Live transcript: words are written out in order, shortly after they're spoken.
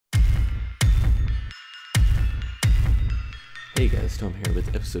Hey guys, Tom here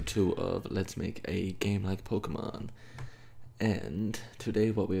with episode 2 of Let's Make a Game Like Pokemon. And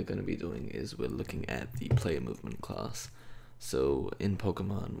today what we're going to be doing is we're looking at the player movement class. So in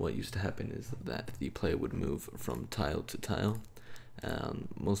Pokemon, what used to happen is that the player would move from tile to tile.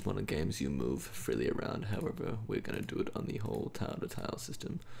 Most modern games you move freely around, however we're going to do it on the whole tile to tile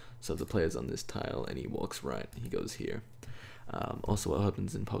system. So if the player's on this tile and he walks right, he goes here. Also what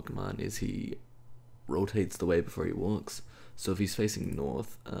happens in Pokemon is he rotates the way before he walks. So if he's facing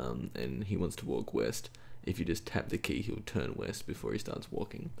north and he wants to walk west, if you just tap the key, he'll turn west before he starts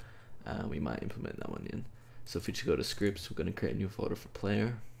walking. We might implement that one in. So if we just go to scripts, we're going to create a new folder for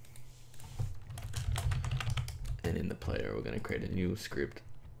player. And in the player, we're going to create a new script,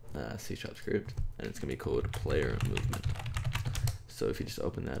 C# script, and it's going to be called player movement. So if you just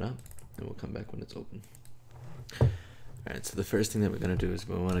open that up, and we'll come back when it's open. Alright, so the first thing that we're going to do is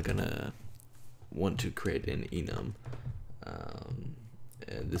we're going to want to create an enum.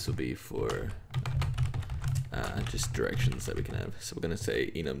 And this will be for just directions that we can have. So we're going to say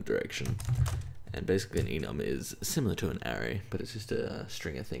enum direction, and basically an enum is similar to an array, but it's just a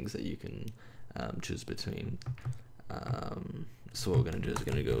string of things that you can choose between. So what we're going to do is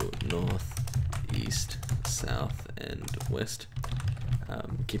we're going to go north, east, south, and west.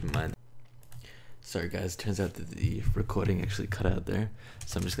 Keep in mind, sorry guys, turns out that the recording actually cut out there,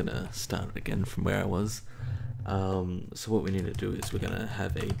 so I'm just going to start again from where I was. So what we need to do is we're going to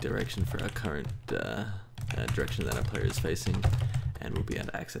have a direction for our current direction that our player is facing, and we'll be able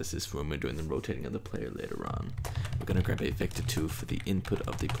to access this for when we're doing the rotating of the player later on. We're going to grab a vector 2 for the input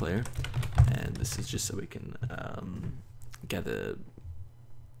of the player, and this is just so we can gather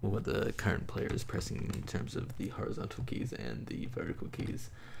what the current player is pressing in terms of the horizontal keys and the vertical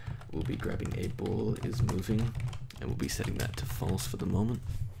keys. We'll be grabbing a ball is moving, and we'll be setting that to false for the moment.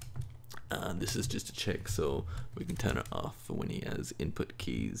 This is just a check, so we can turn it off for when he has input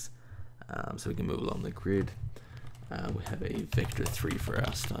keys, so we can move along the grid. We have a vector 3 for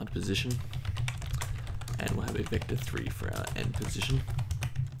our start position, and we'll have a vector 3 for our end position,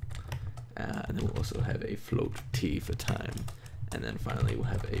 and then we'll also have a float t for time, and then finally we'll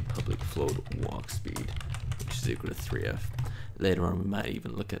have a public float walk speed, which is equal to 3f. Later on we might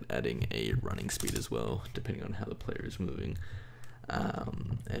even look at adding a running speed as well, depending on how the player is moving.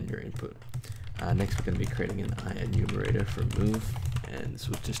 And your input. Next we're going to be creating an I enumerator for move, and this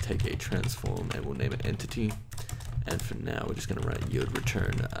will just take a transform and we'll name it entity, and for now we're just going to write yield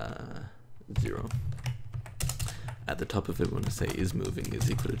return 0. At the top of it we want to say is moving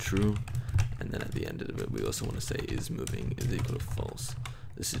is equal to true, and then at the end of it we also want to say is moving is equal to false.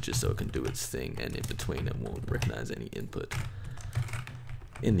 This is just so it can do its thing, and in between it won't recognize any input.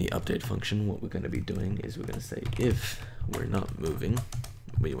 In the update function, what we're going to be doing is we're going to say if we're not moving,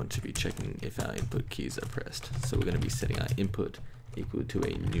 we want to be checking if our input keys are pressed. So we're going to be setting our input equal to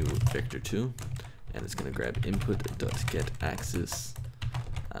a new vector 2, and it's going to grab input.getAxis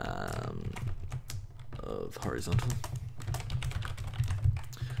of horizontal,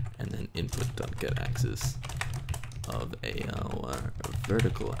 and then input.getAxis of a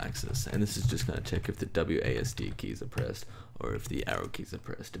vertical axis, and this is just going to check if the WASD keys are pressed or if the arrow keys are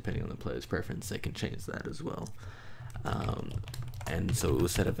pressed. Depending on the player's preference, they can change that as well. And so it will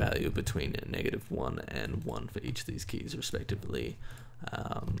set a value between -1 and 1 for each of these keys respectively.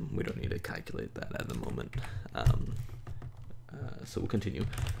 We don't need to calculate that at the moment. So we'll continue.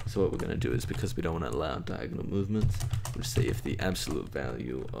 So what we're going to do is, because we don't want to allow diagonal movements, we'll say if the absolute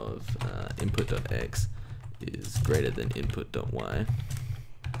value of input.x is greater than input.y,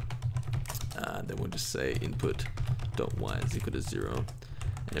 then we'll just say input.y is equal to 0,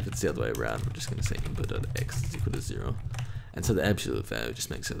 and if it's the other way around, we're just going to say input.x is equal to 0. And so the absolute value just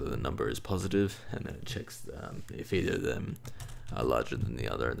makes sure that the number is positive, and then it checks if either of them are larger than the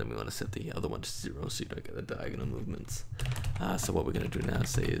other, and then we want to set the other one to 0 so you don't get the diagonal movements. So what we're going to do now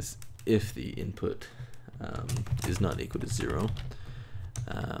say is if the input is not equal to 0,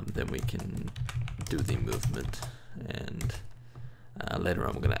 then we can do the movement, and later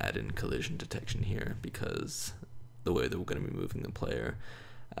on we're going to add in collision detection here, because the way that we're going to be moving the player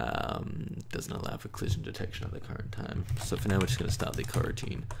doesn't allow for collision detection at the current time. So for now we're just going to start the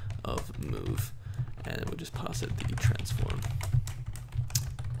coroutine of move, and we'll just pass it the transform.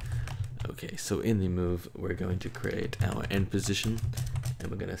 Okay, so in the move we're going to create our end position, and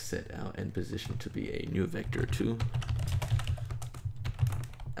we're going to set our end position to be a new vector 2.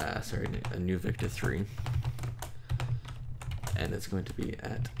 A new vector 3, and it's going to be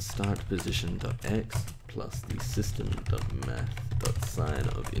at start position.x plus the system.math.sign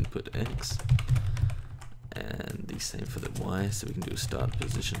of input x, and the same for the y, so we can do start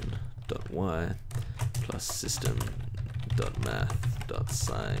position.y plus system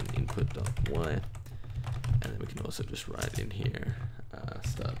math.sine input.y, and then we can also just write in here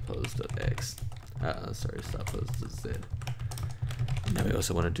start pose.x, start pose.z. Now we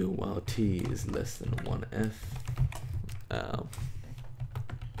also want to do while t is less than 1f.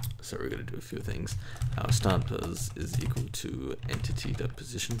 So we're going to do a few things. Our start pose is equal to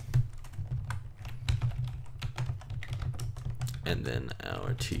entity.position, and then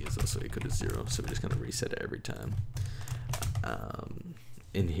our t is also equal to 0, so we're just going to reset it every time.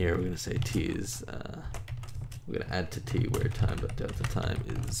 In here we're going to say t is, we're going to add to t where time.delta time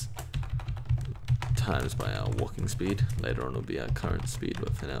is times by our walking speed. Later on it'll be our current speed,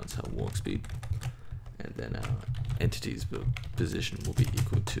 but for now it's our walk speed. And then our entity's position will be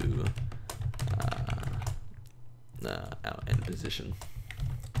equal to our end position.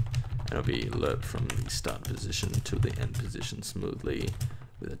 And it'll be looped from the start position to the end position smoothly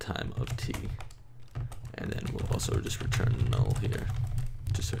with a time of t. And then we'll also just return null here,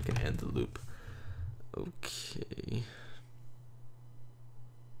 just so we can end the loop. Okay.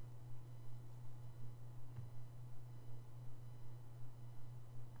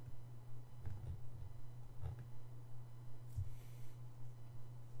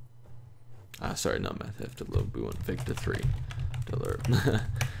 Sorry, not math F to loop. We want vector 3 to loop.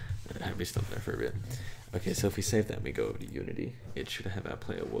 Have me stuck there for a bit. Okay, so if we save that and we go over to Unity, it should have our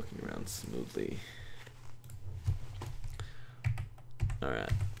player walking around smoothly.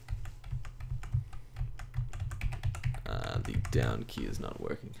 Alright. The down key is not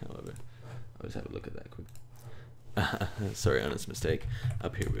working, however. I'll just have a look at that quick. Sorry, honest mistake.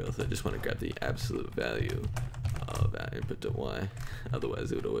 Up here we also just want to grab the absolute value of our input.y,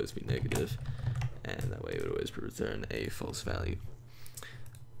 otherwise it would always be negative, and that way it would always return a false value.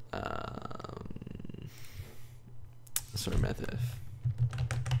 Sorry, math F.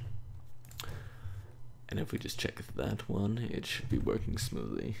 And if we just check that one, it should be working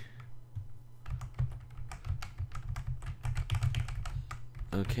smoothly.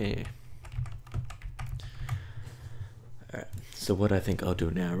 Okay. Alright, so what I think I'll do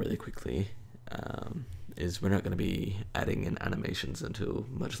now really quickly is we're not going to be adding in animations until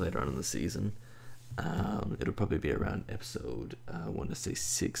much later on in the season. It'll probably be around episode, I want to say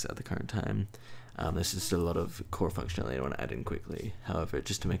 6 at the current time. There's just a lot of core functionality I want to add in quickly. However,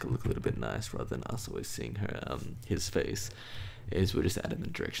 just to make it look a little bit nice rather than us always seeing his face, is we'll just add in the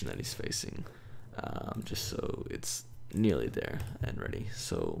direction that he's facing, just so it's nearly there and ready.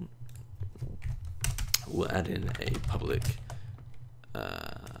 So we'll add in a public,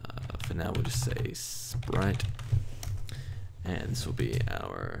 for now we'll just say sprite, and this will be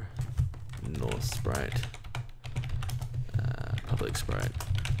our north sprite, public sprite,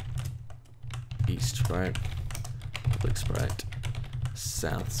 east sprite, public sprite,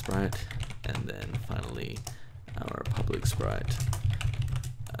 south sprite, and then finally our public sprite,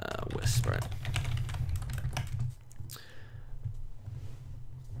 west sprite.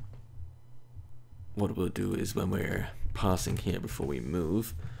 What we'll do is when we're passing here before we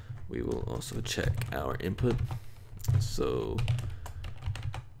move, we will also check our input. So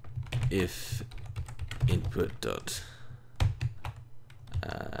if input dot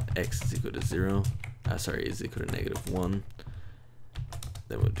x is equal to 0, is equal to -1,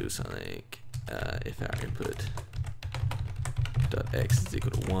 then we'll do something like if our input dot x is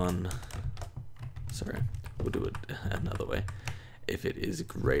equal to 1, we'll do it another way. If it is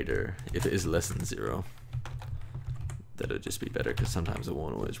less than 0, that'll just be better, because sometimes it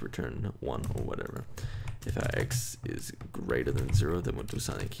won't always return 1 or whatever. If our x is greater than 0, then we'll do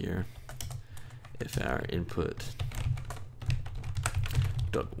something here. If our input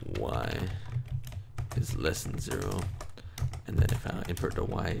dot y is less than 0, and then if our input dot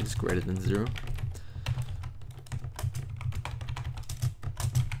y is greater than 0,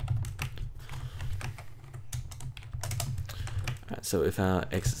 so if our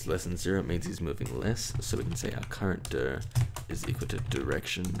x is less than 0, it means he's moving less, so we can say our current dir is equal to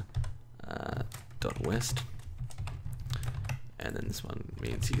direction dot west, and then this one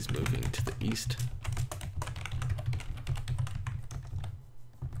means he's moving to the east.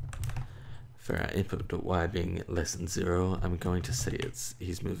 For our input.y being less than 0, I'm going to say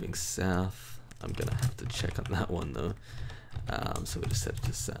he's moving south. I'm going to have to check on that one though. So we'll just set it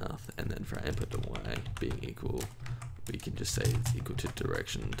to south, and then for our input.y being equal, we can just say it's equal to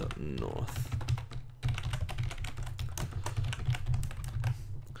direction.north.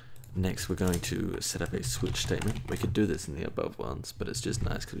 Next, we're going to set up a switch statement. We could do this in the above ones, but it's just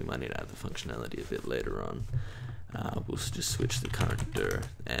nice because we might need to add the functionality a bit later on. We'll just switch the current dir,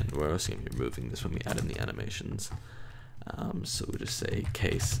 and we're also going to be removing this when we add in the animations. So we'll just say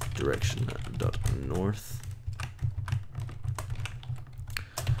case direction.north,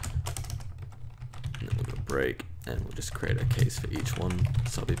 break, and we'll just create a case for each one.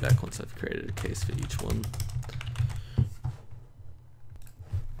 So I'll be back once I've created a case for each one.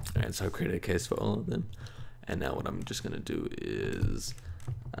 Alright, so I've created a case for all of them, and now what I'm just going to do is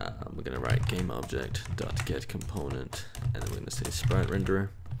we're going to write GameObject.getComponent, and then we're going to say sprite renderer,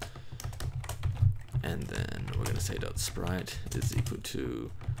 and then we're going to say .sprite is equal to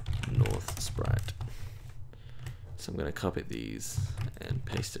north sprite. So I'm going to copy these and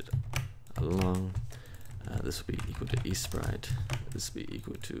paste it along. This will be equal to east sprite, this will be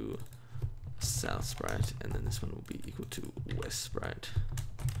equal to south sprite, and then this one will be equal to west sprite.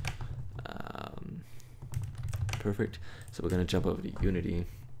 Perfect. So we're going to jump over to Unity.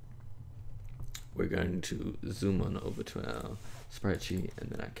 We're going to zoom on over to our sprite sheet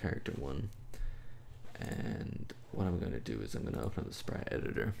and then our character one. And what I'm going to do is I'm going to open up the sprite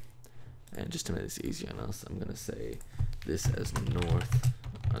editor. And just to make this easier on us, I'm going to say this as north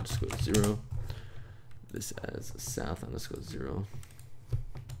underscore 0, this as south underscore 0,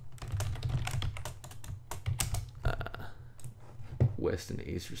 west and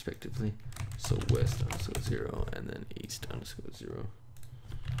east respectively. So west underscore 0 and then east underscore 0.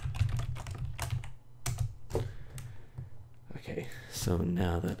 Okay, so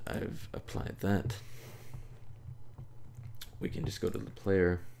now that I've applied that, we can just go to the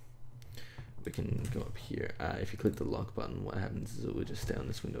player. We can go up here. If you click the lock button, what happens is it will just stay on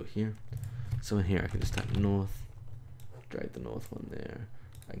this window here. So in here I can just type north, drag the north one there.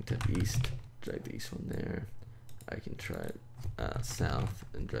 I can type east, drag the east one there. I can try south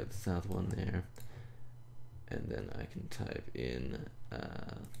and drag the south one there, and then I can type in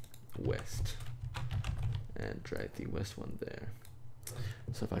west and drag the west one there.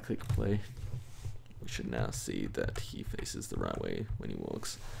 So if I click play, we should now see that he faces the right way when he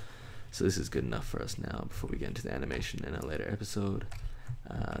walks. So this is good enough for us now before we get into the animation in a later episode.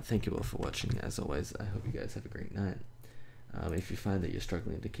 Thank you all for watching. As always, I hope you guys have a great night. If you find that you're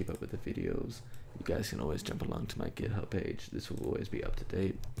struggling to keep up with the videos, you guys can always jump along to my GitHub page. This will always be up to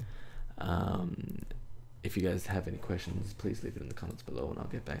date. If you guys have any questions, please leave it in the comments below and I'll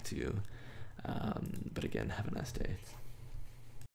get back to you. But again, have a nice day.